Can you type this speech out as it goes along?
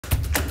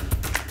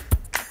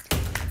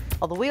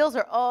Well, the wheels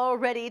are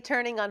already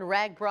turning on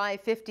RAGBRAI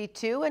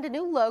 52, and a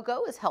new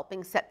logo is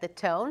helping set the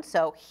tone.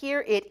 So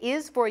here it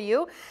is for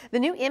you. The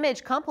new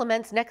image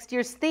complements next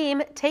year's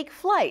theme, Take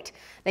Flight.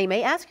 Now you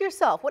may ask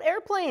yourself, what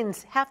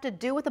airplanes have to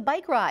do with a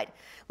bike ride?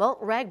 Well,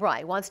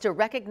 RAGBRAI wants to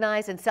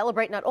recognize and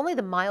celebrate not only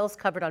the miles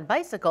covered on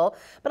bicycle,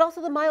 but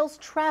also the miles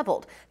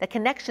traveled, the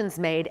connections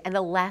made, and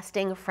the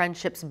lasting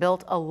friendships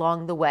built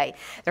along the way.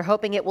 They're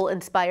hoping it will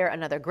inspire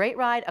another great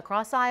ride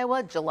across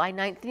Iowa, July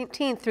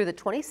 19th through the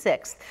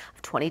 26th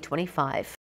of 2025.